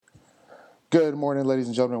Good morning, ladies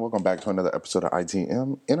and gentlemen. Welcome back to another episode of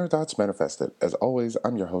ITM, Inner Thoughts Manifested. As always,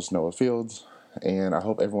 I'm your host, Noah Fields, and I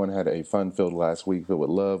hope everyone had a fun-filled last week filled with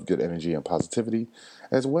love, good energy, and positivity,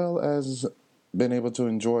 as well as been able to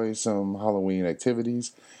enjoy some Halloween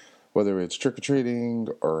activities, whether it's trick-or-treating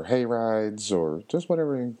or hay rides or just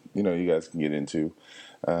whatever, you guys can get into.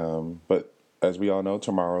 But as we all know,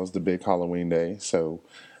 tomorrow's the big Halloween day, so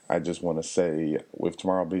I just want to say, with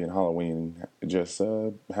tomorrow being Halloween, just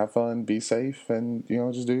have fun, be safe, and,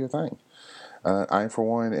 just do your thing. I, for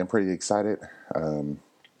one, am pretty excited.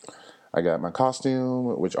 I got my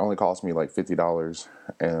costume, which only cost me like $50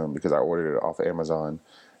 because I ordered it off of Amazon.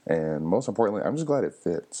 And most importantly, I'm just glad it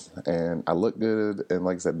fits. And I look good. And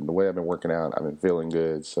like I said, the way I've been working out, I've been feeling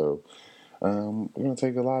good. So we're going to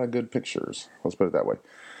take a lot of good pictures. Let's put it that way.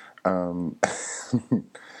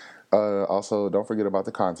 Also, don't forget about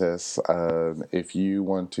the contest. If you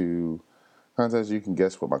want to contest, you can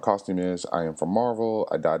guess what my costume is. I am from Marvel.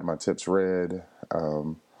 I dyed my tips red.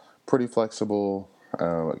 Pretty flexible.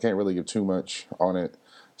 I can't really give too much on it.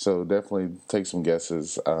 So definitely take some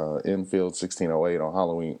guesses. Infield 1608 on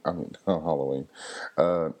Halloween. On Halloween.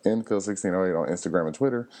 Infield 1608 on Instagram and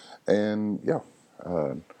Twitter. And yeah,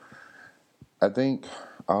 I think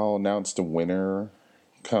I'll announce the winner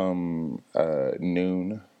come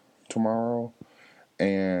noon tomorrow,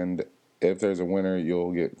 and if there's a winner,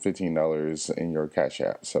 you'll get $15 in your Cash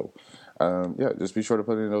App. So, just be sure to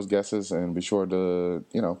put in those guesses, and be sure to,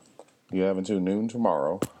 you have until noon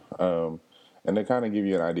tomorrow, and to kind of give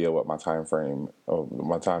you an idea what my time frame,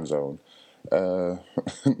 my time zone.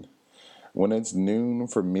 When it's noon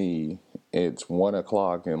for me, it's 1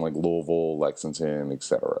 o'clock in like Louisville, Lexington,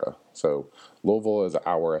 etc. So Louisville is an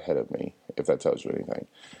hour ahead of me, if that tells you anything.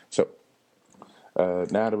 So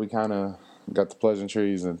now that we kind of got the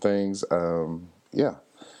pleasantries and things, like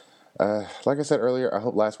I said earlier, I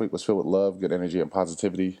hope last week was filled with love, good energy, and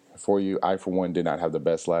positivity for you. I, for one, did not have the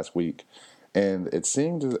best last week, and it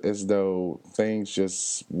seemed as though things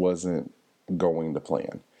just wasn't going to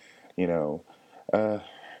plan.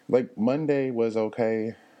 Like Monday was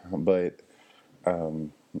okay, but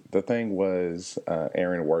the thing was,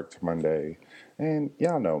 Aaron worked Monday, and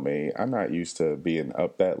y'all know me. I'm not used to being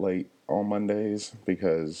up that late on Mondays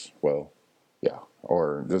because,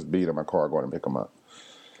 or just being in my car going to pick him up.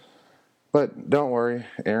 But don't worry,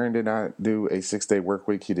 Aaron did not do a 6-day work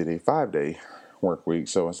week. He did a 5-day work week.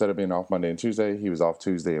 So instead of being off Monday and Tuesday, he was off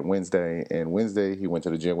Tuesday and Wednesday. And Wednesday, he went to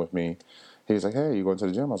the gym with me. He was like, "Hey, you going to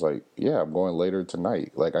the gym?" I was like, "Yeah, I'm going later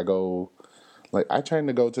tonight." I try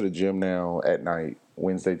to go to the gym now at night,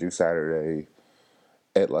 Wednesday through Saturday,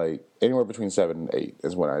 at like anywhere between 7 and 8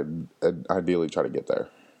 is when I ideally try to get there.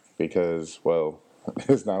 Because,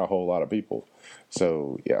 it's not a whole lot of people.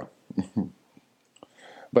 So, yeah.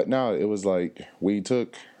 But no, it was like we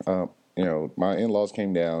took, my in-laws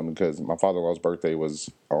came down because my father-in-law's birthday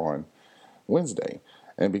was on Wednesday.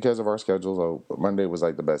 And because of our schedules, Monday was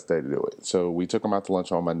like the best day to do it. So we took them out to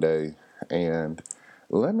lunch on Monday. And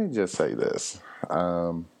let me just say this.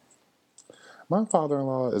 My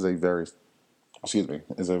father-in-law is a very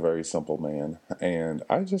simple man. And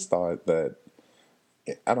I just thought that,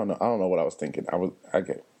 I don't know what I was thinking.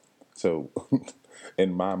 So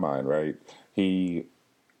in my mind, right, he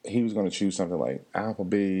was going to choose something like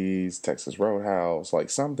Applebee's, Texas Roadhouse, like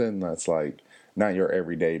something that's like not your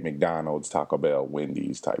everyday McDonald's, Taco Bell,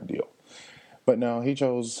 Wendy's type deal. But no, he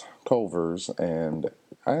chose Culver's, and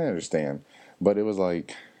I understand. But it was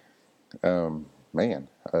like,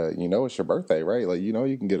 it's your birthday, right? Like,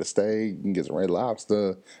 you can get a steak, you can get some Red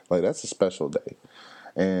Lobster. Like, that's a special day.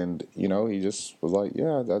 And, he just was like,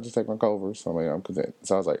 yeah, I'll just take my Culver's. I mean, I'm content.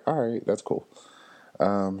 So I was like, all right, that's cool.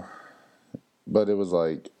 But it was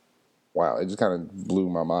like, wow, it just kind of blew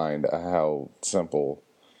my mind how simple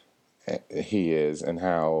he is and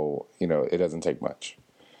how, it doesn't take much.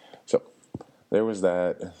 So there was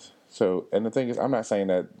that. So, and the thing is, I'm not saying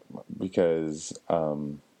that because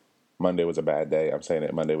Monday was a bad day. I'm saying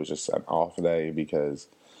that Monday was just an off day because,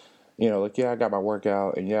 I got my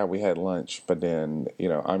workout and yeah, we had lunch, but then,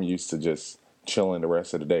 I'm used to just chilling the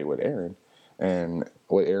rest of the day with Aaron. And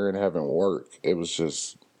with Aaron having work, it was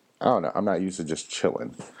just, I don't know, I'm not used to just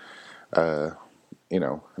chilling. And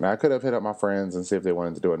I could have hit up my friends and see if they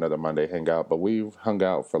wanted to do another Monday hangout, but we've hung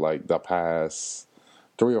out for like the past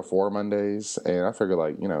 3 or 4 Mondays, and I figure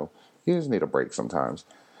you just need a break sometimes.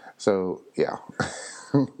 So, yeah.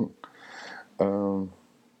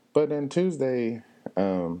 But then Tuesday,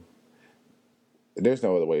 there's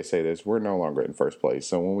no other way to say this. We're no longer in first place.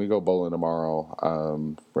 So when we go bowling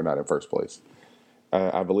tomorrow, we're not in first place.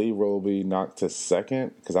 I believe we'll be knocked to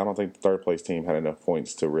second because I don't think the third place team had enough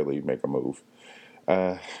points to really make a move.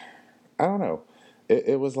 I don't know.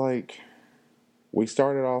 it was like we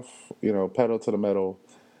started off, pedal to the metal,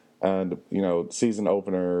 and season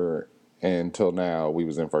opener until now we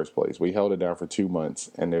was in first place. We held it down for 2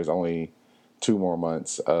 months, and there's only 2 more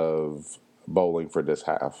months of bowling for this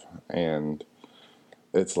half, and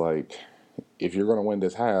it's like if you're going to win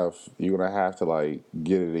this half, you're going to have to like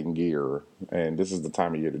get it in gear, and this is the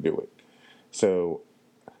time of year to do it. So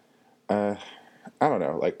I don't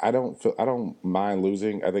know. Like I don't mind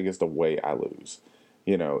losing. I think it's the way I lose.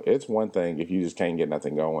 It's one thing if you just can't get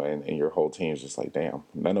nothing going and your whole team's just like, damn,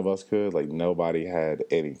 none of us could. Like nobody had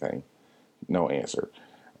anything, no answer.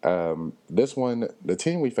 This one, the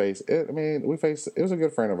team we faced, it was a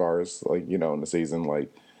good friend of ours, like, in the season,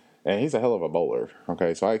 like, and he's a hell of a bowler.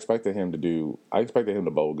 Okay. So I expected him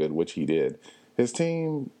to bowl good, which he did. His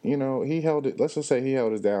team, he held it, let's just say he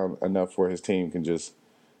held us down enough where his team can just,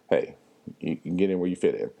 hey, you can get in where you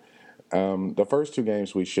fit in. The first two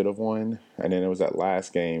games we should have won, and then it was that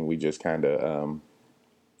last game we just kind of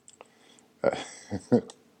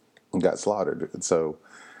got slaughtered. So,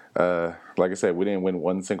 like I said, we didn't win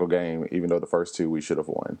one single game, even though the first two we should have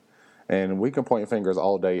won. And we can point fingers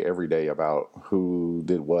all day, every day about who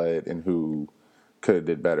did what and who could have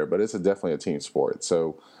did better. But it's definitely a team sport.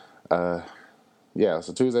 So,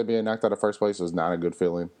 so Tuesday being knocked out of first place was not a good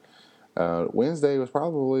feeling. Wednesday was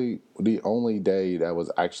probably the only day that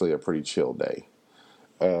was actually a pretty chill day.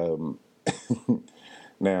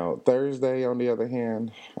 Now, Thursday, on the other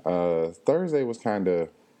hand, Thursday was kind of,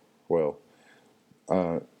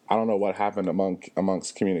 I don't know what happened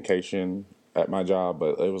amongst communication at my job,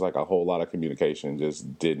 but it was like a whole lot of communication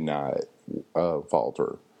just did not fall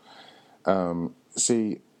through.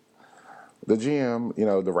 See, the GM,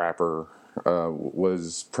 the rapper,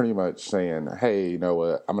 was pretty much saying, hey, you know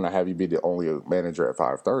what, I'm going to have you be the only manager at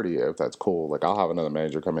 5:30 if that's cool. Like, I'll have another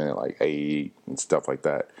manager come in at like 8 and stuff like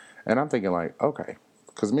that. And I'm thinking like, okay,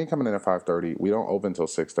 because me coming in at 5:30, we don't open until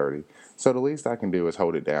 6:30. So the least I can do is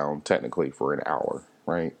hold it down technically for an hour,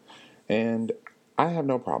 right? And I have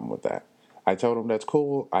no problem with that. I told him that's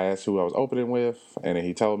cool. I asked who I was opening with, and then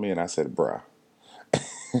he told me, and I said, bruh.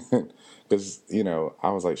 Because, I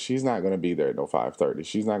was like, she's not going to be there at no 5:30.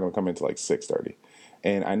 She's not going to come in until like 6:30.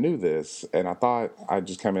 And I knew this, and I thought I'd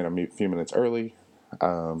just come in a few minutes early.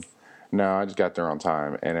 No, I just got there on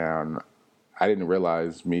time, and I didn't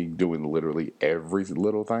realize me doing literally every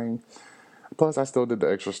little thing. Plus, I still did the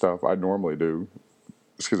extra stuff I normally do.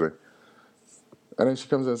 Excuse me. And then she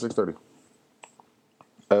comes in at 6:30.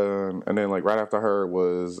 And then, like, right after her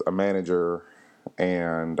was a manager.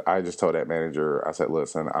 And I just told that manager, I said,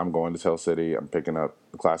 listen, I'm going to Tell City. I'm picking up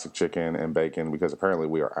classic chicken and bacon because apparently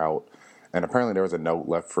we are out. And apparently there was a note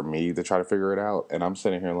left for me to try to figure it out. And I'm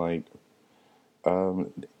sitting here like,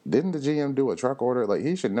 didn't the GM do a truck order? Like,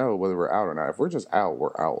 he should know whether we're out or not. If we're just out,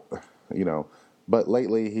 we're out, But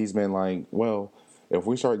lately he's been like, well, if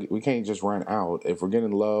we can't just run out. If we're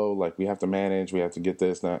getting low, like, we have to manage. We have to get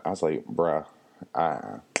this. I was like, bruh,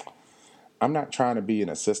 I'm not trying to be an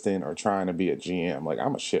assistant or trying to be a GM. Like,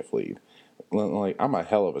 I'm a shift lead. Like, I'm a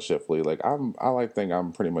hell of a shift lead. Like, I like to think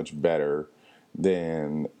I'm pretty much better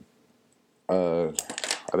than I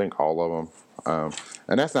think all of them.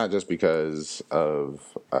 And that's not just because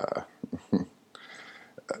of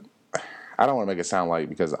I don't want to make it sound like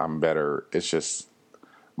because I'm better. It's just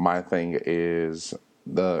my thing is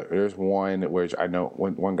there's one which I know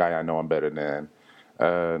one guy I know I'm better than.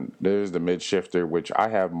 There's the mid shifter, which I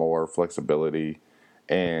have more flexibility,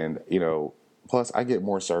 and plus I get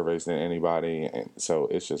more surveys than anybody, and so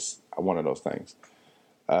it's just one of those things.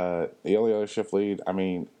 The only other shift lead, I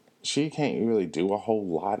mean, she can't really do a whole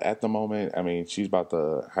lot at the moment. I mean, she's about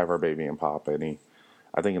to have her baby and pop I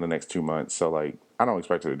think in the next 2 months. So like, I don't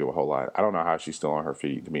expect her to do a whole lot. I don't know how she's still on her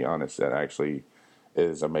feet. To be honest, that actually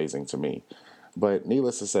is amazing to me. But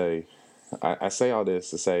needless to say, I say all this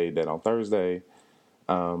to say that on Thursday.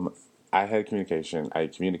 I had communication. I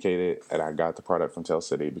communicated, and I got the product from Tell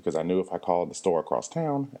City because I knew if I called the store across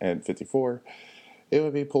town at 54, it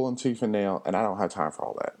would be pulling tooth and nail, and I don't have time for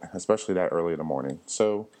all that, especially that early in the morning.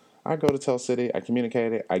 So I go to Tell City, I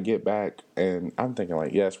communicate it, I get back, and I'm thinking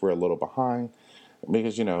like, yes, we're a little behind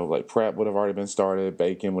because like prep would have already been started,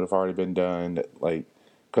 bacon would have already been done, like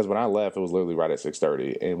because when I left, it was literally right at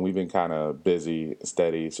 6:30, and we've been kind of busy,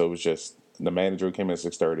 steady. So it was just the manager who came in at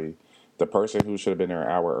 6:30. The person who should have been there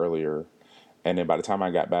an hour earlier, and then by the time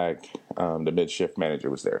I got back, the mid-shift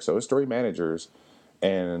manager was there. So it's 3 managers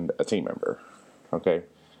and a team member, okay?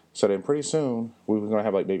 So then pretty soon, we were going to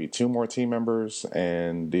have like maybe 2 more team members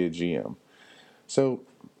and the GM. So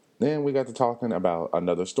then we got to talking about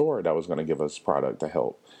another store that was going to give us product to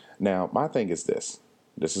help. Now, my thing is this.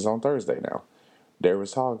 This is on Thursday now. There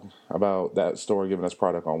was talk about that store giving us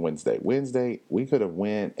product on Wednesday. Wednesday, we could have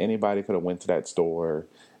went. Anybody could have went to that store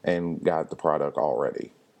and got the product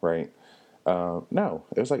already, right? No,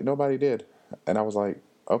 it was like nobody did, and I was like,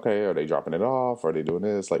 okay, are they dropping it off? Are they doing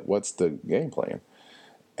this? Like, what's the game plan?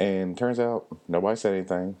 And turns out nobody said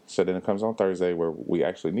anything. So then it comes on Thursday where we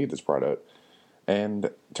actually need this product. And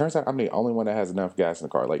turns out I'm the only one that has enough gas in the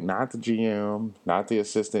car. Like, not the GM, not the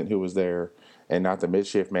assistant who was there, and not the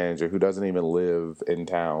mid-shift manager who doesn't even live in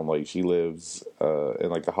town. Like, she lives in,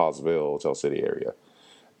 like, the Hawesville, Tell City area.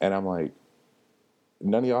 And I'm like,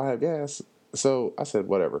 none of y'all have gas. So I said,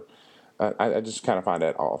 whatever. I just kind of find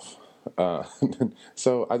that off. Uh,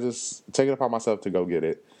 so I just take it upon myself to go get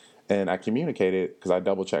it. And I communicated because I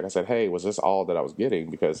double checked. I said, hey, was this all that I was getting?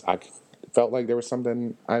 Because I felt like there was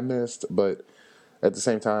something I missed. But at the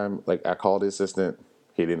same time, like, I called the assistant.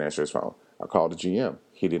 He didn't answer his phone. I called the GM.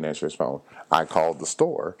 He didn't answer his phone. I called the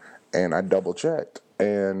store and I double checked.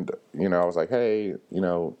 And, I was like, hey,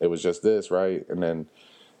 it was just this, right? And then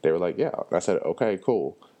they were like, yeah. And I said, okay,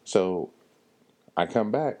 cool. So I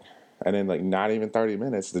come back, and then, like, not even 30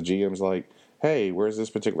 minutes, the GM's like, hey, where's this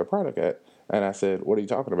particular product at? And I said, what are you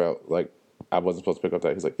talking about? Like, I wasn't supposed to pick up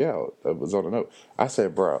that. He's like, yeah, it was on a note. I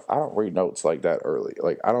said, bro, I don't read notes like that early.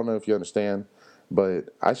 Like, I don't know if you understand, but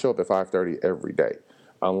I show up at 5:30 every day,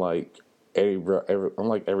 unlike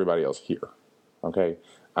unlike everybody else here. Okay,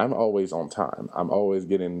 I'm always on time. I'm always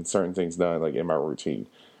getting certain things done, like, in my routine.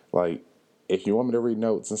 Like, if you want me to read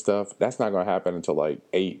notes and stuff, that's not going to happen until like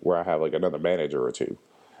 8, where I have like another manager or two.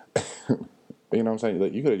 You know what I'm saying?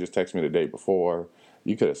 Like, you could have just texted me the day before.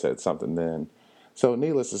 You could have said something then. So,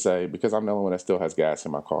 needless to say, because I'm the only one that still has gas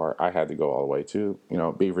in my car, I had to go all the way to,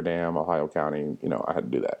 Beaver Dam, Ohio County. I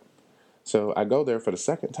had to do that. So I go there for the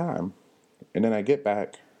second time, and then I get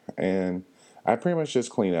back, and I pretty much just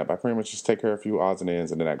clean up. I pretty much just take care of a few odds and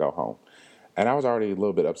ends, and then I go home. And I was already a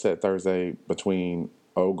little bit upset Thursday between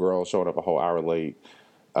old girl showing up a whole hour late,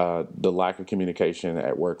 the lack of communication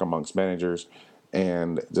at work amongst managers,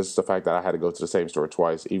 and just the fact that I had to go to the same store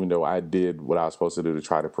twice, even though I did what I was supposed to do to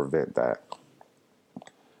try to prevent that.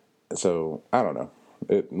 So I don't know.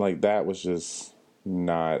 That was just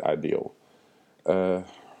not ideal.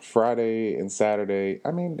 Friday and Saturday,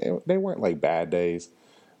 I mean, they weren't like bad days.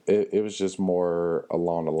 It was just more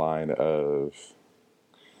along the line of,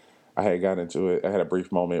 I had gotten into it. I had a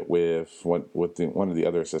brief moment with one of the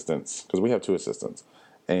other assistants, because we have two assistants,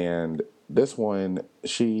 and this one,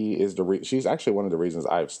 she's actually one of the reasons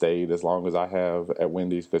I've stayed as long as I have at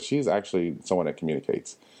Wendy's, because she's actually someone that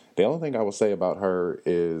communicates. The only thing I will say about her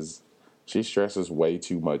is she stresses way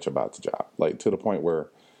too much about the job, like, to the point where,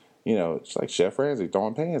 it's like Chef Ramsay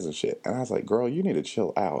throwing pans and shit, and I was like, girl, you need to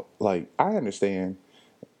chill out. Like, I understand.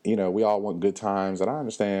 We all want good times, and I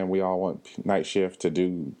understand we all want night shift to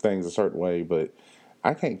do things a certain way, but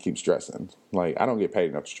I can't keep stressing. Like, I don't get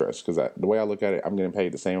paid enough to stress, because the way I look at it, I'm getting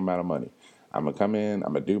paid the same amount of money. I'm going to come in,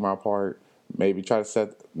 I'm going to do my part, maybe try to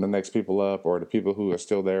set the next people up, or the people who are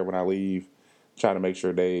still there when I leave, try to make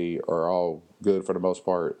sure they are all good for the most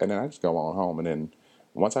part, and then I just go on home, and then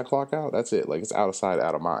once I clock out, that's it. Like, it's out of sight,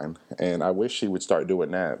 out of mind. And I wish she would start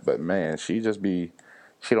doing that, but man, she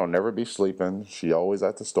don't never be sleeping. She always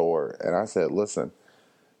at the store. And I said, listen,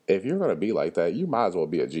 if you're going to be like that, you might as well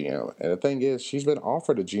be a GM. And the thing is, she's been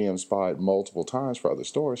offered a GM spot multiple times for other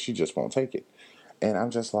stores. She just won't take it. And I'm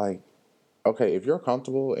just like, okay, if you're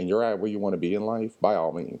comfortable and you're at where you want to be in life, by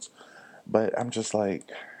all means. But I'm just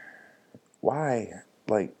like, why?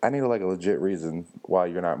 Like, I need like a legit reason why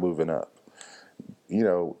you're not moving up.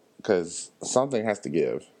 Because something has to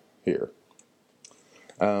give here.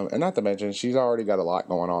 And not to mention, she's already got a lot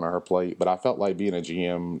going on her plate, but I felt like being a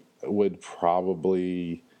GM would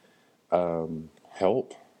probably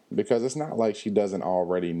help, because it's not like she doesn't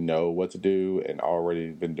already know what to do and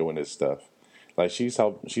already been doing this stuff. Like, she's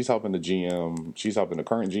helping the GM, she's helping the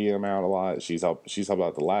current GM out a lot. She's helped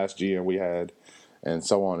out the last GM we had, and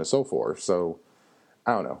so on and so forth. So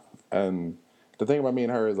I don't know. And the thing about me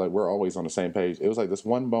and her is, like, we're always on the same page. It was like this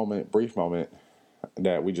one brief moment,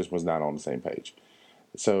 that we just was not on the same page.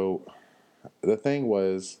 So the thing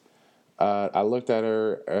was, I looked at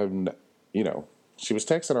her, and, she was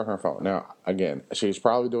texting on her phone. Now, again, she's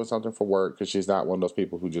probably doing something for work, because she's not one of those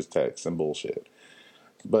people who just text and bullshit.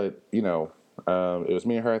 But, it was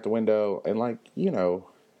me and her at the window, and, like,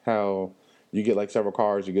 how you get like several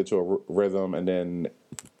cars, you get to a rhythm, and then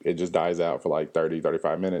it just dies out for like 30,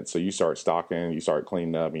 35 minutes. So you start stocking, you start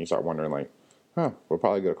cleaning up, and you start wondering, like, we'll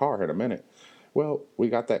probably get a car here in a minute. Well, we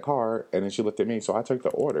got that car, and then she looked at me, so I took the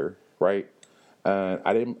order, right?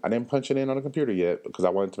 I didn't punch it in on the computer yet, because I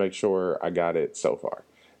wanted to make sure I got it so far.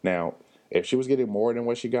 Now, If she was getting more than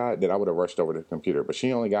what she got, then I would have rushed over to the computer. But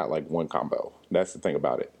she only got like one combo. That's the thing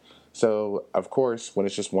about it. So, of course, when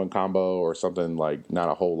it's just one combo or something like not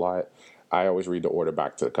a whole lot, I always read the order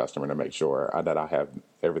back to the customer to make sure that I have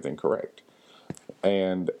everything correct.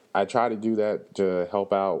 And I try to do that to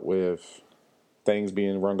help out with things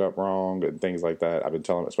being rung up wrong and things like that. I've been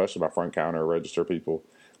telling, especially my front counter register people,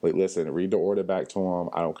 like, listen, read the order back to them.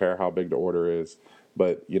 I don't care how big the order is,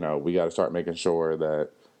 but we got to start making sure that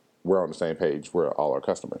we're on the same page with all our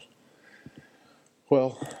customers.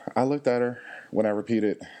 Well, I looked at her when I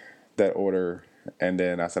repeated that order, and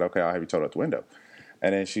then I said, okay, I'll have you told out the window.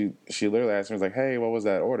 And then she literally asked me, was like, hey, what was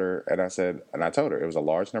that order? And I told her it was a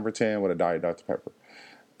large number 10 with a Diet Dr. Pepper.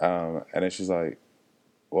 And then she's like,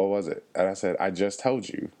 what was it? And I said, I just told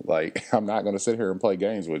you. Like, I'm not going to sit here and play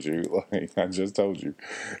games with you. Like, I just told you.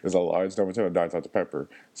 It's a large number 10 with Diet Dr. Pepper.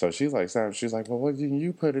 So she's like, well, what did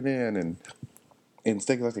you put it in? And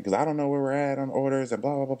stick like that, because I don't know where we're at on orders and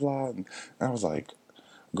blah, blah, blah, blah. And I was like,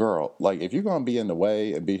 girl, like, if you're going to be in the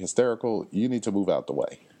way and be hysterical, you need to move out the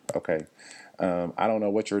way. Okay. I don't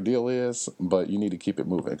know what your deal is, but you need to keep it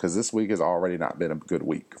moving, because this week has already not been a good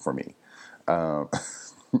week for me.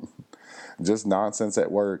 Just nonsense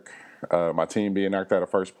at work. My team being knocked out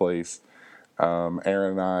of first place.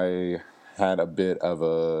 Aaron and I had a bit of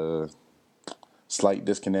a slight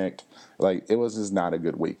disconnect. Like, it was just not a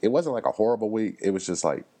good week. It wasn't like a horrible week. It was just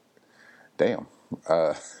like, damn,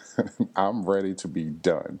 I'm ready to be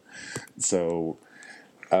done. So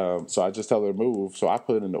I just tell her to move. So I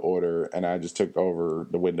put in the order, and I just took over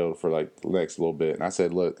the window for like the next little bit. And I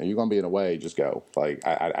said, look, you're going to be in the way, just go. Like,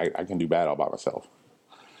 I can do bad all by myself.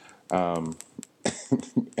 And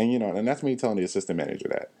and that's me telling the assistant manager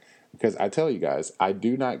that, because I tell you guys, I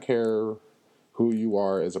do not care who you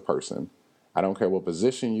are as a person. I don't care what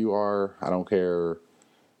position you are. I don't care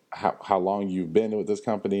how long you've been with this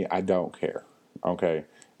company. I don't care. Okay.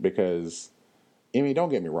 Because, don't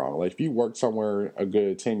get me wrong. Like, if you worked somewhere a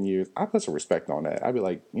good 10 years, I put some respect on that. I'd be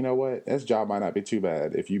like, you know what? This job might not be too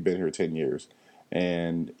bad if you've been here 10 years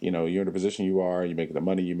and, you're in the position you are, you make the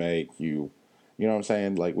money you make, you know what I'm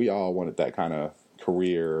saying? Like, we all wanted that kind of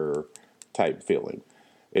career type feeling.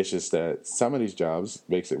 It's just that some of these jobs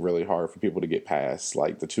makes it really hard for people to get past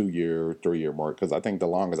like the 2-year, 3-year mark. Because I think the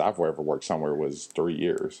longest I've ever worked somewhere was 3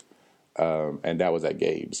 years. And that was at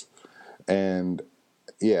Gabe's. And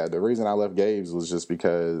yeah, the reason I left Gabe's was just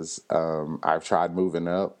because I've tried moving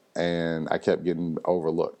up and I kept getting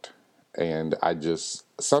overlooked. And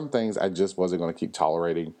some things I just wasn't going to keep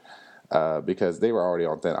tolerating. Because they were already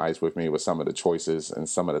on thin ice with me with some of the choices and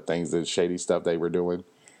some of the things, the shady stuff they were doing.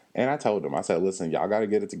 And I told them, I said, listen, y'all got to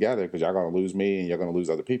get it together, because y'all going to lose me and you're going to lose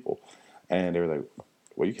other people. And they were like,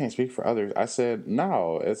 well, you can't speak for others. I said,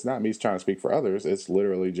 no, it's not me trying to speak for others. It's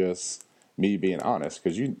literally just me being honest,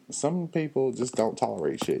 because some people just don't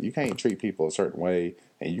tolerate shit. You can't treat people a certain way,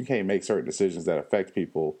 and you can't make certain decisions that affect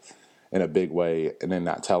people in a big way and then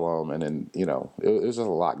not tell them. And then, it was just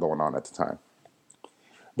a lot going on at the time.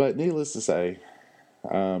 But needless to say,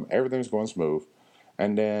 everything's going smooth.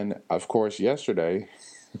 And then, of course, yesterday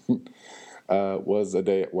was a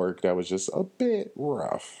day at work that was just a bit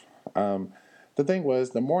rough. The thing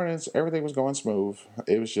was, the mornings, everything was going smooth.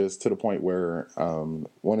 It was just to the point where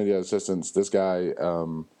one of the assistants, this guy,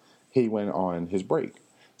 he went on his break.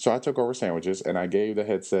 So I took over sandwiches, and I gave the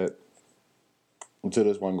headset to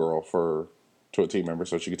this one girl to a team member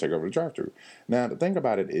so she could take over the drive-thru. Now, the thing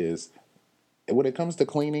about it is, when it comes to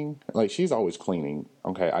cleaning, like, she's always cleaning.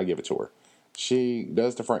 Okay, I give it to her. She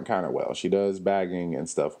does the front counter well. She does bagging and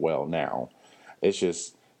stuff well now. It's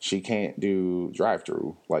just she can't do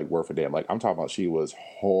drive-thru like worth a damn. Like, I'm talking about, she was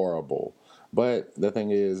horrible. But the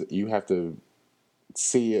thing is, you have to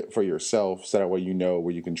see it for yourself so that way you know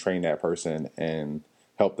where you can train that person and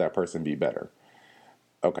help that person be better.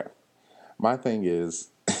 Okay. My thing is,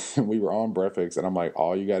 we were on breakfast, and I'm like,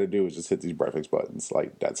 all you got to do is just hit these breakfast buttons.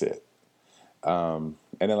 Like, that's it. And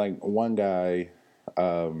then, like, one guy,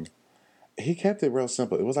 he kept it real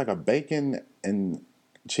simple. It was like a bacon and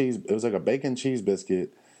cheese. It was like a bacon cheese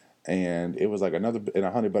biscuit, and it was like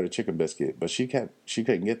a honey butter chicken biscuit. But she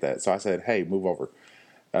couldn't get that. So I said, hey, move over.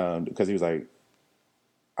 Because he was like,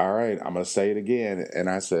 all right, I'm going to say it again. And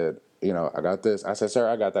I said, I got this. I said, sir,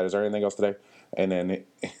 I got that. Is there anything else today? And then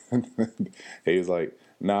he was like,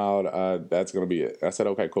 no, that's going to be it. I said,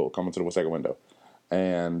 okay, cool. Come into the second window.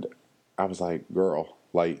 And I was like, girl,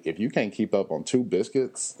 like, if you can't keep up on 2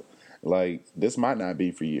 biscuits, like, this might not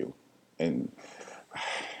be for you. And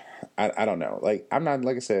I don't know. Like,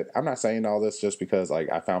 like I said, I'm not saying all this just because, like,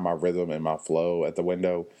 I found my rhythm and my flow at the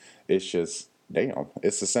window. It's just, damn,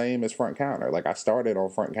 it's the same as front counter. Like, I started on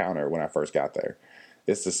front counter when I first got there.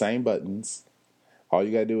 It's the same buttons. All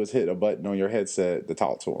you gotta do is hit a button on your headset to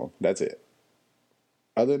talk to them. That's it.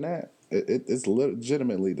 Other than that, it's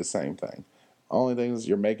legitimately the same thing. Only thing is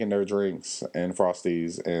you're making their drinks and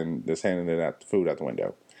frosties and just handing it out food out the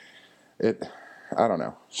window. It, I don't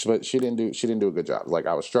know, but she didn't do a good job. Like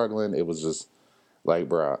I was struggling. It was just like,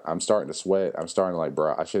 bruh, I'm starting to sweat. I'm starting to like,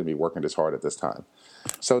 bruh, I shouldn't be working this hard at this time.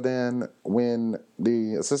 So then when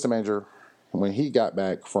the assistant manager, when he got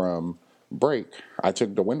back from break, I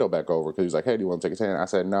took the window back over because he was like, hey, do you want to take a tan? I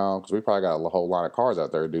said, no, because we probably got a whole lot of cars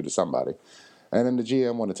out there due to somebody. And then the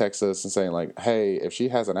GM wanted to text us and saying like, hey, if she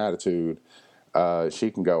has an attitude,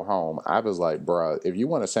 she can go home. I was like, bruh, if you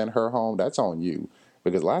want to send her home, that's on you.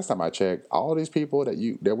 Because last time I checked, all these people that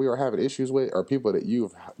we were having issues with are people that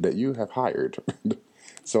you have hired.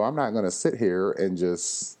 So I'm not going to sit here and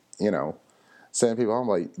just, send people home.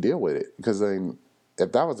 Like, deal with it. Because then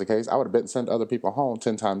if that was the case, I would have been sent other people home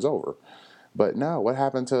 10 times over. But no, what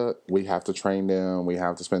happened to, we have to train them, we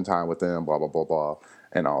have to spend time with them, blah, blah, blah, blah,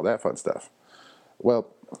 and all that fun stuff. Well,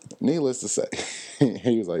 needless to say,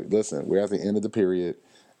 he was like, listen, we're at the end of the period,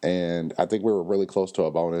 and I think we were really close to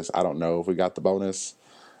a bonus. I don't know if we got the bonus,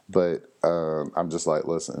 but I'm just like,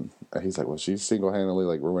 listen. And he's like, well, she's single-handedly,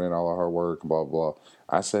 like, ruining all of her work, blah, blah.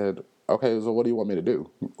 I said, okay, so what do you want me to do?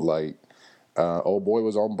 Like, old boy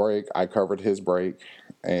was on break. I covered his break,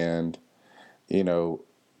 and,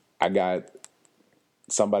 I got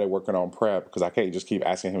somebody working on prep because I can't just keep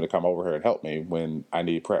asking him to come over here and help me when I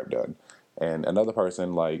need prep done. And another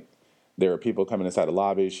person, like, there were people coming inside the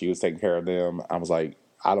lobby. She was taking care of them. I was like,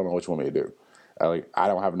 I don't know what you want me to do. I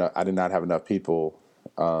don't have enough. I did not have enough people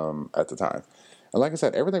at the time. And like I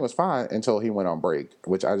said, everything was fine until he went on break,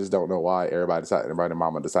 which I just don't know why everybody and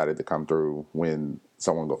mama decided to come through when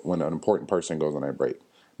an important person goes on a break.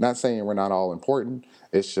 Not saying we're not all important.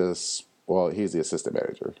 It's just, well, he's the assistant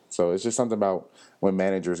manager. So it's just something about when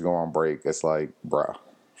managers go on break, it's like, bruh,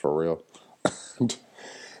 for real.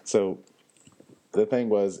 So the thing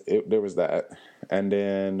was, there was that. And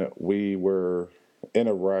then we were in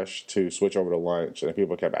a rush to switch over to lunch, and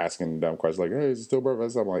people kept asking dumb questions like, hey, is it still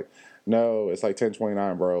breakfast? I'm like, no, it's like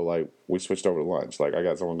 10:29, bro. Like, we switched over to lunch. Like, I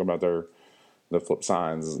got someone coming out there to flip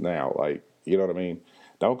signs now. Like, you know what I mean?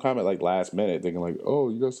 Don't come at, like, last minute thinking like, oh,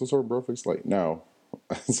 you guys still serve breakfast? Like, no,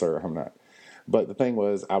 sir, I'm not. But the thing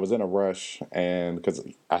was, I was in a rush, and because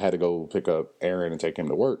I had to go pick up Aaron and take him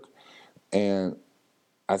to work. And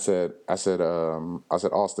I said,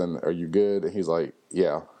 Austin, are you good? And he's like,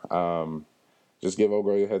 yeah. Just give old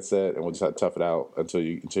girl your headset, and we'll just have to tough it out until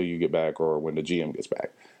you get back or when the GM gets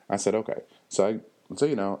back. I said, okay. So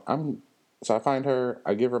I find her,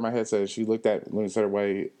 I give her my headset. She looked at her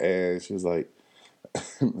way, and she was like,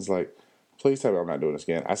 it's like, please tell me I'm not doing this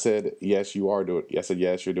again. I said, yes, you are doing it. I said,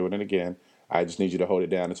 yes, you're doing it again. I just need you to hold it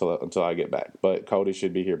down until I get back. But Cody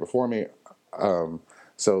should be here before me.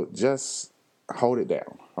 So just hold it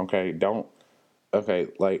down. Okay.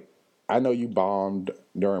 Like, I know you bombed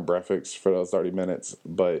during breakfast for those 30 minutes,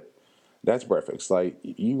 but that's breakfast. Like,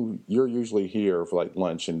 you're usually here for like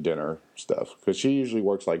lunch and dinner stuff, because she usually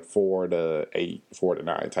works like 4 to 8, 4 to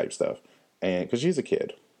 9 type stuff. And because she's a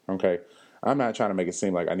kid. Okay. I'm not trying to make it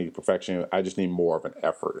seem like I need perfection. I just need more of an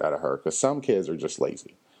effort out of her, because some kids are just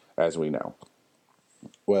lazy, as we know.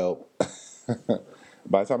 Well,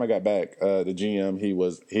 by the time I got back, the GM, he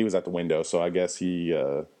was at the window, so I guess he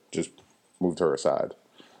just moved her aside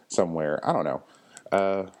somewhere. I don't know.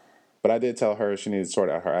 But I did tell her she needed to sort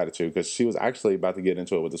out her attitude, because she was actually about to get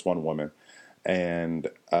into it with this one woman. And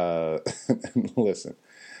listen,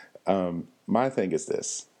 my thing is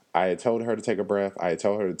this. I had told her to take a breath. I had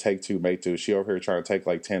told her to take 2, make 2. She over here trying to take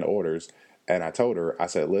like 10 orders. And I told her, I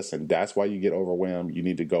said, listen, that's why you get overwhelmed. You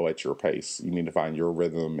need to go at your pace. You need to find your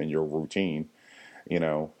rhythm and your routine,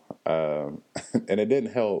 and it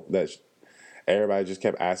didn't help that everybody just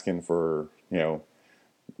kept asking for,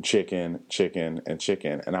 chicken, and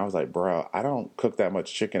chicken. And I was like, bro, I don't cook that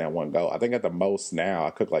much chicken at one go. I think at the most now I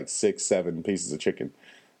cook like 6, 7 pieces of chicken.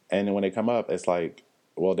 And then when they come up, it's like,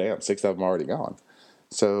 well, damn, 6 of them are already gone.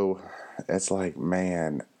 So it's like,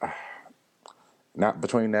 man, not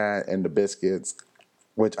between that and the biscuits,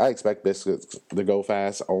 which I expect biscuits to go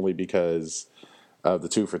fast only because of the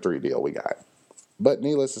 2 for $3 deal we got. But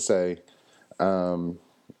needless to say,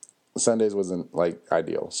 Sundays wasn't like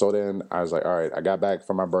ideal. So then I was like, all right, I got back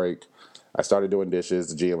from my break. I started doing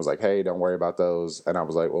dishes. The GM was like, hey, don't worry about those. And I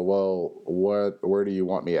was like, well, where do you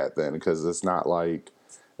want me at then? Because it's not like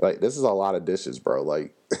this is a lot of dishes, bro.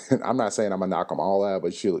 Like, I'm not saying I'm gonna knock them all out,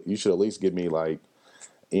 but you should at least give me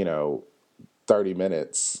 30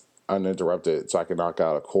 minutes uninterrupted so I can knock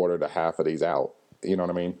out a quarter to half of these out. You know what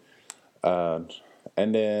I mean?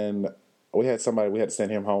 And then we had to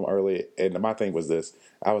send him home early, and my thing was this: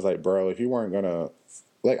 I was like, bro, if you weren't gonna,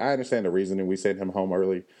 like, I understand the reasoning we sent him home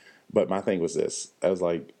early, but my thing was this: I was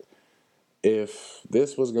like, if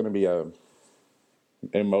this was gonna be a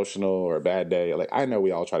emotional or a bad day, like, I know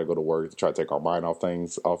we all try to go to work to try to take our mind off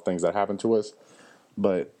things that happen to us,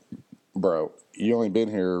 but bro, you only been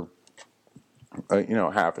here,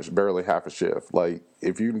 barely half a shift. Like,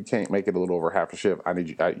 if you can't make it a little over half a shift, I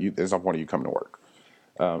need you. There's no point of you coming to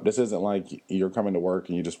work. This isn't like you're coming to work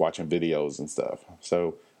and you're just watching videos and stuff.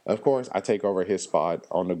 So, of course, I take over his spot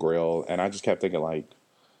on the grill, and I just kept thinking, like,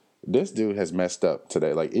 this dude has messed up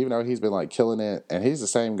today. Like, even though he's been, like, killing it, and he's the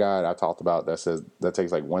same guy I talked about that says that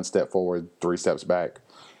takes, like, one step forward, three steps back.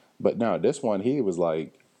 But no, this one, he was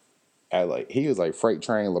like, he was like freight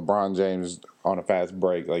train LeBron James on a fast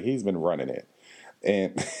break. Like, he's been running it.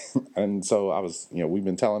 And and so I was, we've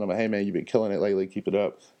been telling him, hey man, you've been killing it lately, keep it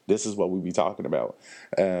up. This is what we be talking about.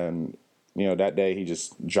 And that day he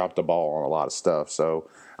just dropped the ball on a lot of stuff. So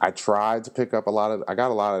I tried to pick up I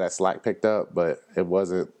got a lot of that slack picked up, but it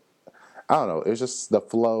wasn't. I don't know. It was just the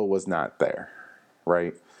flow was not there,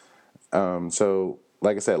 right? So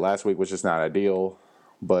like I said, last week was just not ideal,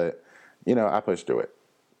 but I pushed through it.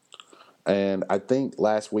 And I think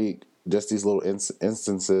last week, just these little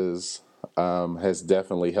instances has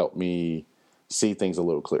definitely helped me see things a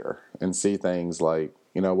little clearer and see things like,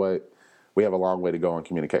 you know what, we have a long way to go on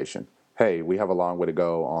communication. Hey, we have a long way to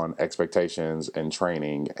go on expectations and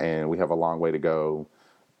training, and we have a long way to go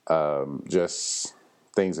just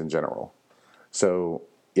things in general. So,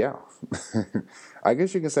 yeah, I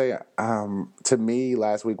guess you can say to me,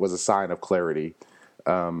 last week was a sign of clarity.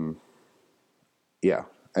 Yeah.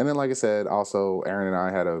 And then, like I said, also, Aaron and I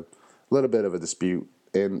had a little bit of a dispute,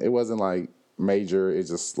 and it wasn't like major. It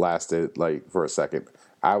just lasted like for a second.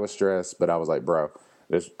 I was stressed, but I was like, bro,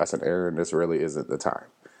 I said, Aaron, this really isn't the time.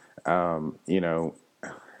 You know,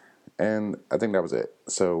 and I think that was it.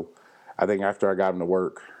 So I think after I got him to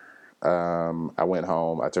work, I went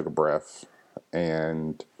home, I took a breath,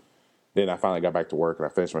 and then I finally got back to work and I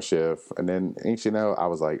finished my shift. And then, I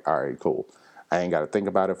was like, all right, cool. I ain't got to think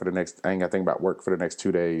about I ain't got to think about work for the next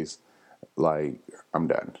 2 days. Like, I'm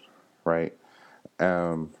done. Right.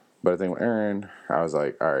 But I think with Aaron, I was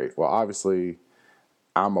like, all right, well, obviously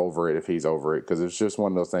I'm over it if he's over it. Cause it's just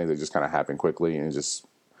one of those things that just kind of happen quickly and just,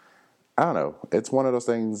 I don't know. It's one of those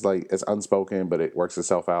things like it's unspoken, but it works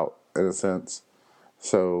itself out in a sense.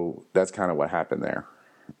 So that's kind of what happened there.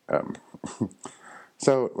 Um,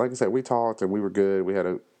 so like I said, we talked and we were good. We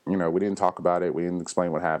had we didn't talk about it. We didn't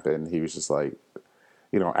explain what happened. He was just like,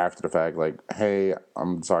 after the fact, like, hey,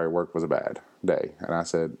 I'm sorry, work was a bad day. And I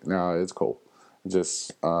said, no, it's cool.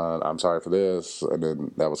 Just, I'm sorry for this. And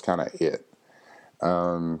then that was kind of it.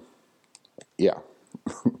 Yeah.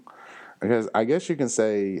 Because I guess you can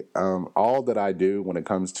say all that I do when it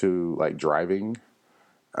comes to like driving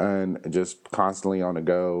and just constantly on the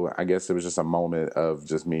go, I guess it was just a moment of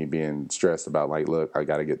just me being stressed about like, look, I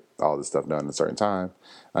got to get all this stuff done at a certain time.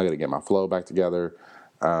 I got to get my flow back together.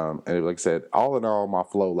 And like I said, all in all, my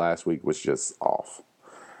flow last week was just off.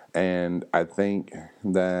 And I think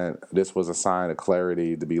that this was a sign of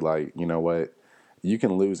clarity to be like, you know what? You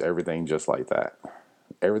can lose everything just like that.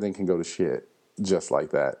 Everything can go to shit just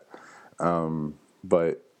like that.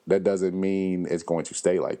 But that doesn't mean it's going to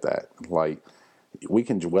stay like that. Like, we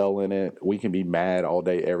can dwell in it. We can be mad all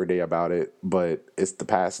day, every day about it. But it's the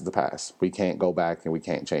past is the past. We can't go back and we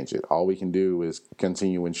can't change it. All we can do is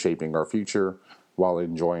continue in shaping our future while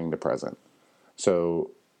enjoying the present.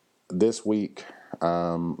 So this week,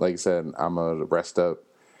 like I said, I'm going to rest up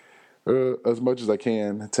as much as I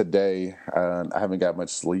can today. I haven't got much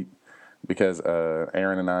sleep because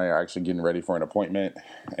Aaron and I are actually getting ready for an appointment.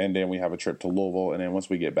 And then we have a trip to Louisville. And then once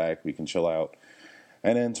we get back, we can chill out.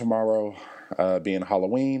 And then tomorrow, being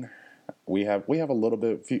Halloween, we have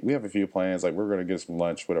a few plans. Like, we're going to get some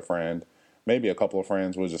lunch with a friend, maybe a couple of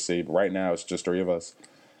friends. We'll just see. But right now, it's just 3 of us.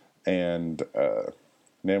 And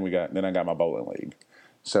then I got my bowling league.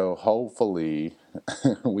 So hopefully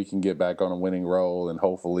we can get back on a winning roll, and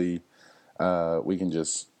hopefully we can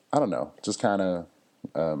just, I don't know, just kind of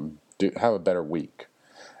have a better week.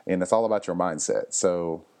 And it's all about your mindset.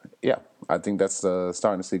 So yeah, I think that's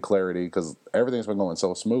starting to see clarity because everything's been going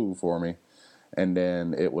so smooth for me. And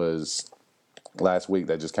then it was last week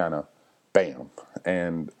that just kind of bam.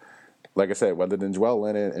 And like I said, rather than dwell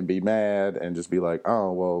in it and be mad and just be like,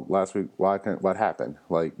 oh, well, last week, what happened?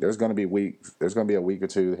 Like, there's going to be a week or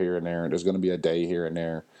two here and there, and there's going to be a day here and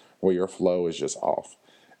there where your flow is just off.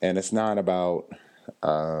 And it's not about,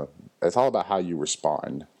 it's all about how you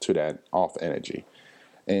respond to that off energy.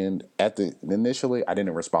 And initially, I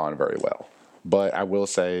didn't respond very well. But I will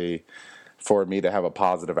say, for me to have a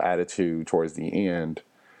positive attitude towards the end,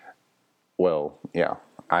 well, yeah,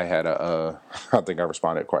 I had I think I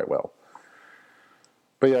responded quite well.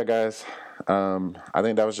 But yeah, guys, I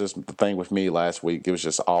think that was just the thing with me last week. It was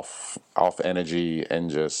just off energy and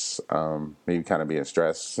just me kind of being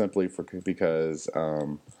stressed simply because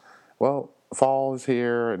well, fall is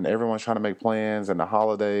here and everyone's trying to make plans and the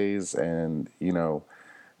holidays and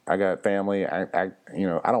I got family. I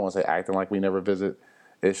don't want to say acting like we never visit.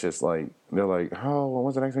 It's just like they're like, oh, well,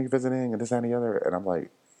 when's the next week you're visiting and this that, and the other, and I'm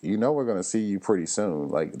like, we're gonna see you pretty soon.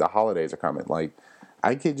 Like the holidays are coming. Like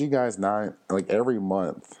I kid you guys not. Like every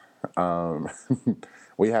month, um,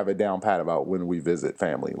 we have it down pat about when we visit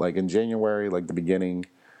family. Like in January, like the beginning,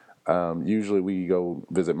 usually we go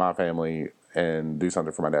visit my family and do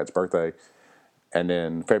something for my dad's birthday. And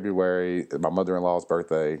then February, my mother-in-law's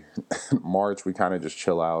birthday. March, we kind of just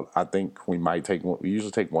chill out. I think we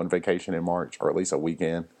usually take one vacation in March, or at least a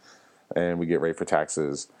weekend, and we get ready for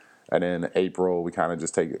taxes. And then April, we kind of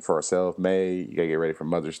just take it for ourselves. May, you got to get ready for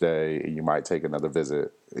Mother's Day, and you might take another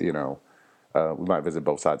visit. We might visit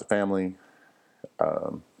both sides of family.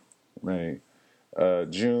 May.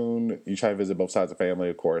 June, you try to visit both sides of family,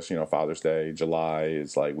 of course, Father's Day. July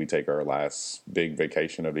is like we take our last big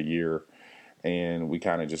vacation of the year, and we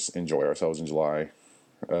kind of just enjoy ourselves in July.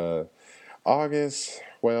 August,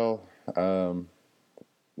 well,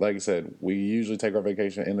 like I said, we usually take our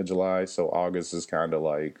vacation in July, so August is kind of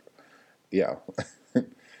like, yeah,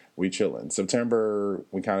 we chilling. September,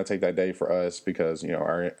 we kind of take that day for us because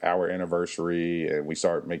our anniversary, and we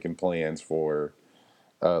start making plans for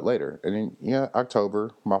later. And then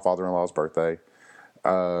October, my father-in-law's birthday,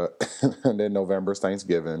 and then November's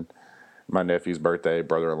Thanksgiving, my nephew's birthday,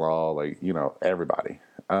 brother-in-law, like everybody.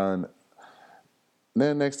 And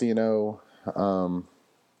then next thing you know,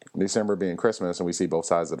 December being Christmas, and we see both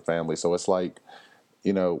sides of the family. So it's like,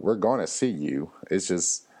 we're going to see you. It's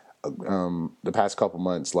just the past couple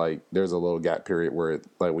months, like there's a little gap period where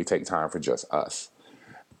like we take time for just us.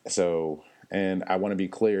 So, and I want to be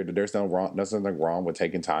clear that there's nothing wrong with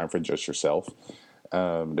taking time for just yourself.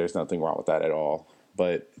 There's nothing wrong with that at all.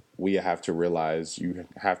 But we have to realize you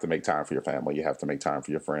have to make time for your family. You have to make time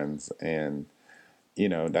for your friends, and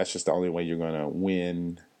that's just the only way you're going to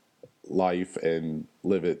win life and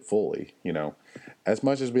live it fully. As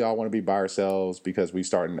much as we all want to be by ourselves because we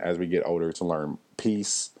starting as we get older to learn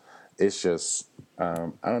peace, it's just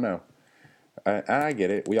I don't know. I get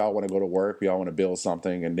it. We all want to go to work. We all want to build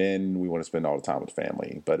something, and then we want to spend all the time with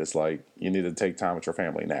family. But it's like you need to take time with your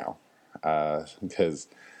family now, because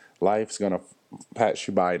life's gonna pass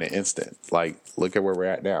you by in an instant. Like, look at where we're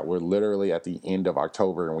at now. We're literally at the end of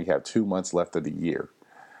October, and we have 2 months left of the year.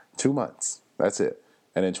 2 months. That's it.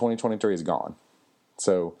 And then 2023 is gone.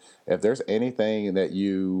 So if there's anything that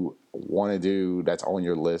you want to do that's on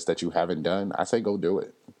your list that you haven't done, I say go do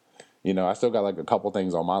it. I still got like a couple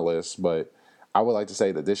things on my list, but I would like to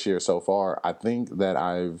say that this year so far, I think that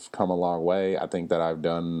I've come a long way. I think that I've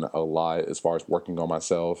done a lot as far as working on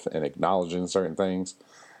myself and acknowledging certain things.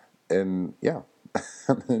 And yeah,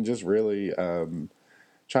 and just really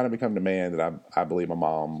trying to become the man that I believe my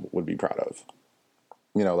mom would be proud of,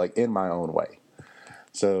 like in my own way.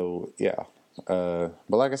 So yeah. But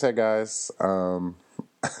like I said, guys,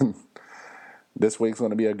 this week's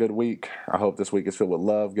going to be a good week. I hope this week is filled with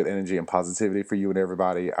love, good energy, and positivity for you and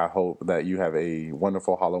everybody. I hope that you have a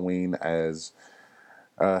wonderful Halloween as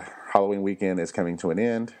Halloween weekend is coming to an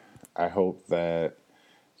end. I hope that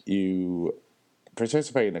you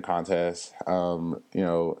participate in the contest,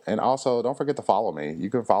 and also don't forget to follow me. You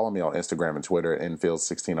can follow me on Instagram and Twitter at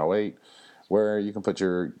Infield1608, where you can put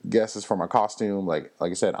your guesses for my costume. Like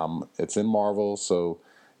I said, it's in Marvel, so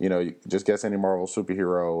you just guess any Marvel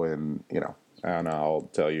superhero, and and I'll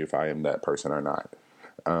tell you if I am that person or not.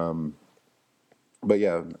 But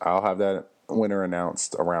yeah, I'll have that winner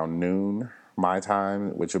announced around noon my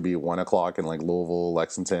time, which will be 1:00 in like Louisville,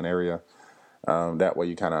 Lexington area. That way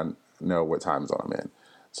you kind of know what time zone I'm in.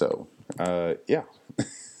 So, yeah.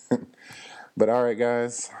 But all right,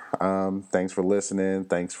 guys. Thanks for listening.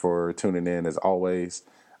 Thanks for tuning in as always.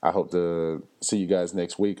 I hope to see you guys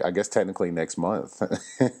next week. I guess technically next month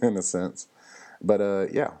in a sense.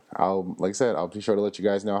 But yeah, like I said, I'll be sure to let you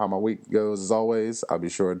guys know how my week goes as always. I'll be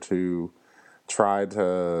sure to try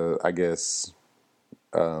to, I guess,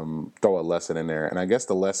 throw a lesson in there. And I guess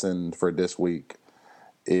the lesson for this week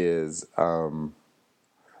is some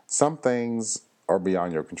things are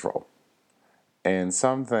beyond your control. And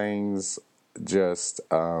some things just,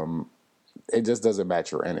 it just doesn't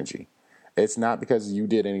match your energy. It's not because you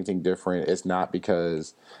did anything different. It's not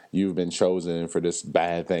because you've been chosen for this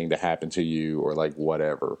bad thing to happen to you or like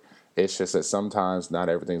whatever. It's just that sometimes not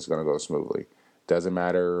everything's going to go smoothly. Doesn't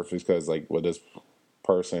matter if it's because like what this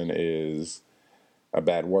person is a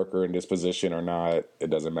bad worker in this position or not. It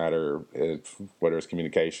doesn't matter whether it's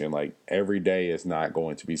communication. Like every day is not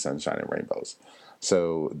going to be sunshine and rainbows.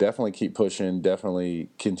 So definitely keep pushing. Definitely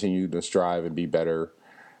continue to strive and be better.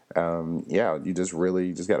 Yeah, you just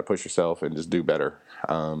really just got to push yourself and just do better.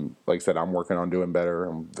 Like I said, I'm working on doing better.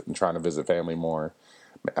 I'm trying to visit family more.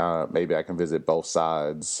 Maybe I can visit both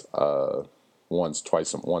sides once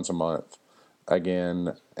a month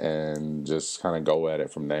again, and just kind of go at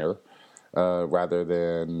it from there, rather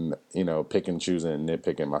than pick and choosing and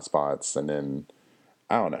nitpicking my spots. And then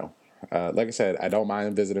I don't know. Like I said, I don't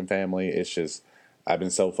mind visiting family. It's just I've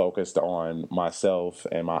been so focused on myself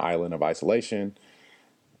and my island of isolation.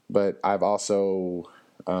 But I've also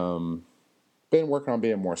been working on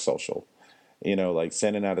being more social. Like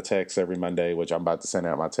sending out a text every Monday, which I'm about to send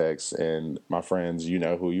out my text, and my friends, you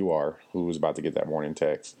know who you are, who's about to get that morning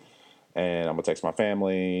text. And I'm gonna text my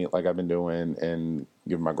family like I've been doing, and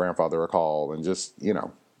give my grandfather a call, and just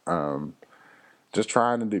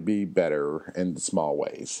trying to be better in small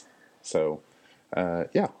ways. So,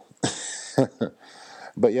 yeah.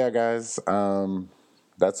 But yeah, guys,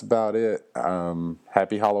 that's about it.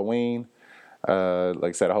 Happy Halloween. Like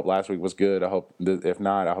I said, I hope last week was good. I hope, if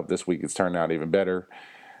not, I hope this week it's turned out even better.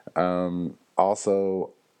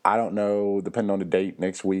 Also, I don't know, depending on the date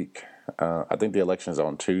next week, I think the election is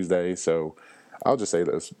on Tuesday. So I'll just say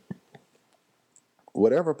this.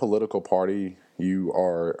 Whatever political party you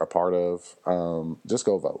are a part of, just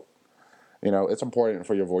go vote. It's important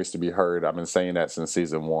for your voice to be heard. I've been saying that since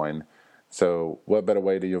season 1. So what better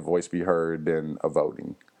way to your voice be heard than a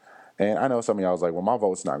voting? And I know some of y'all was like, well, my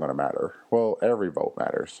vote's not going to matter. Well, every vote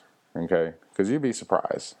matters, okay? Because you'd be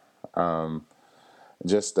surprised. Yeah.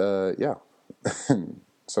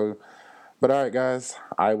 So, but all right, guys,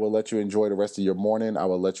 I will let you enjoy the rest of your morning. I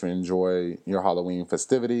will let you enjoy your Halloween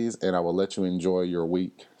festivities, and I will let you enjoy your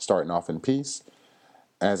week starting off in peace.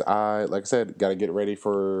 As like I said, got to get ready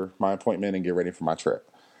for my appointment and get ready for my trip.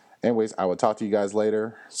 Anyways, I will talk to you guys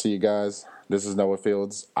later. See you guys. This is Noah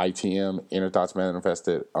Fields, ITM, Inner Thoughts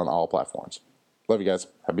Manifested on all platforms. Love you guys.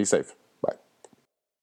 Be safe.